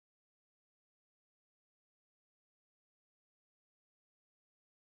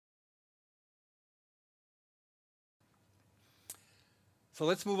So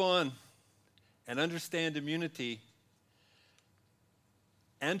let's move on and understand immunity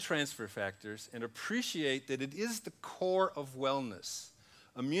and transfer factors and appreciate that it is the core of wellness.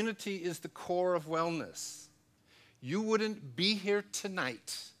 Immunity is the core of wellness. You wouldn't be here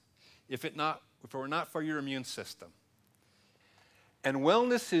tonight if it were not for your immune system. And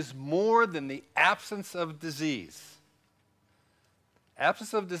wellness is more than the absence of disease.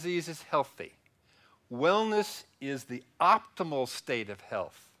 Absence of disease is healthy. Wellness is the optimal state of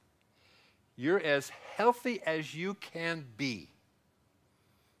health. You're as healthy as you can be.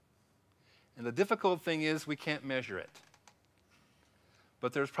 And the difficult thing is we can't measure it.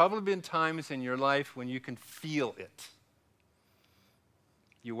 But there's probably been times in your life when you can feel it.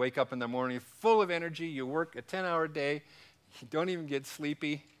 You wake up in the morning full of energy, you work a 10-hour day, you don't even get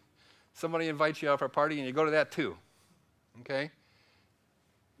sleepy. Somebody invites you out for a party and you go to that too. Okay?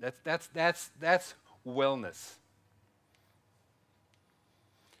 That's wellness.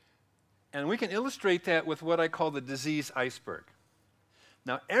 And we can illustrate that with what I call the disease iceberg.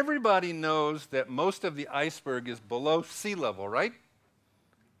 Now, everybody knows that most of the iceberg is below sea level, right?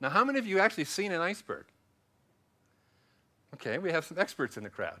 Now, how many of you actually seen an iceberg? Okay, we have some experts in the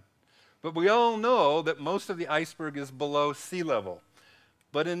crowd. But we all know that most of the iceberg is below sea level.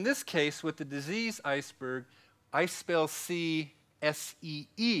 But in this case, with the disease iceberg, I spell C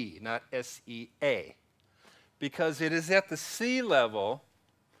S-E-E, not S-E-A, because it is at the sea level,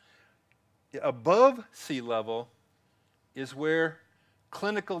 above sea level, is where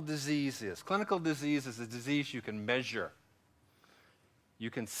clinical disease is. Clinical disease is a disease you can measure. You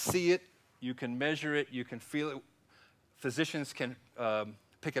can see it, you can measure it, you can feel it. Physicians can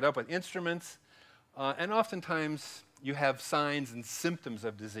pick it up with instruments, and oftentimes you have signs and symptoms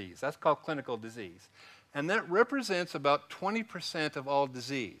of disease. That's called clinical disease. And that represents about 20% of all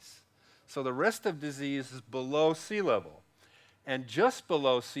disease. So the rest of disease is below sea level. And just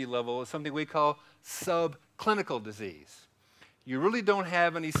below sea level is something we call subclinical disease. You really don't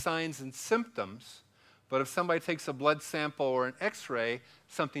have any signs and symptoms, but if somebody takes a blood sample or an x-ray,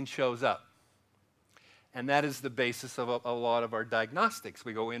 something shows up. And that is the basis of a lot of our diagnostics.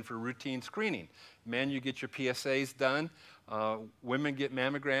 We go in for routine screening. Men, you get your PSAs done. Women get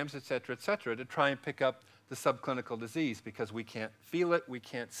mammograms, et cetera, to try and pick up the subclinical disease because we can't feel it, we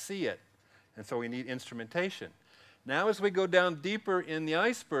can't see it. And so we need instrumentation. Now as we go down deeper in the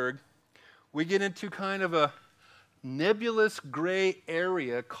iceberg, we get into kind of a nebulous gray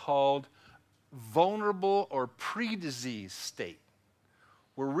area called vulnerable or pre-disease state.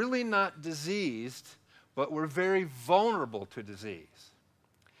 We're really not diseased, but we're very vulnerable to disease.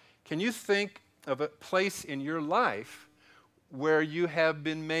 Can you think of a place in your life where you have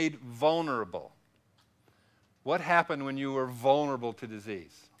been made vulnerable? What happened when you were vulnerable to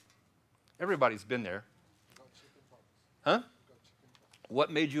disease? Everybody's been there. Huh? What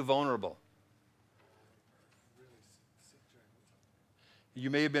made you vulnerable? You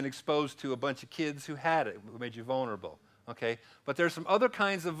may have been exposed to a bunch of kids who had it, who made you vulnerable. Okay? But there's some other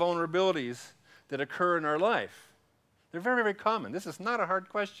kinds of vulnerabilities that occur in our life. They're very, very common. This is not a hard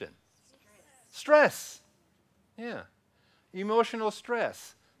question. Stress. Yeah. Emotional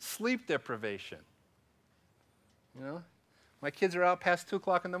stress. Sleep deprivation. You know? My kids are out past 2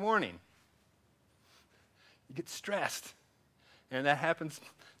 o'clock in the morning. You get stressed. And that happens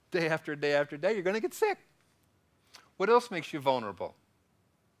day after day after day. You're going to get sick. What else makes you vulnerable?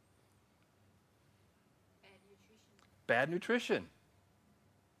 Bad nutrition.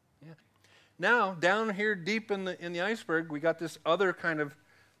 Yeah. Now, down here deep in the iceberg, we got this other kind of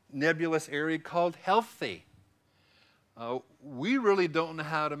nebulous area called healthy. We really don't know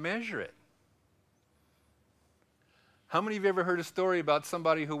how to measure it. How many of you ever heard a story about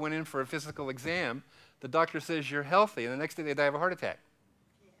somebody who went in for a physical exam? The doctor says you're healthy, and the next day they die of a heart attack.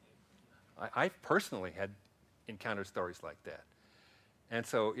 I personally had encountered stories like that. And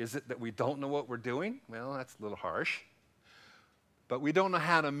so is it that we don't know what we're doing? Well, that's a little harsh. But we don't know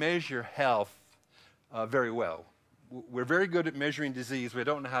how to measure health very well. We're very good at measuring disease. We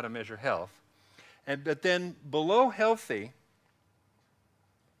don't know how to measure health. But then below healthy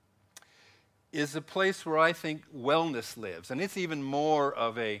is a place where I think wellness lives. And it's even more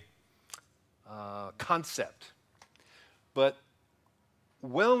of a concept. But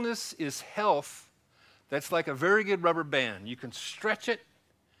wellness is health that's like a very good rubber band. You can stretch it,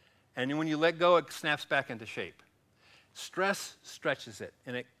 and when you let go, it snaps back into shape. Stress stretches it,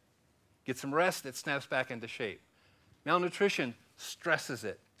 and it gets some rest, it snaps back into shape. Malnutrition stresses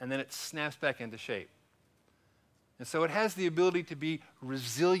it, and then it snaps back into shape. And so it has the ability to be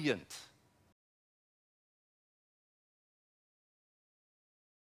resilient.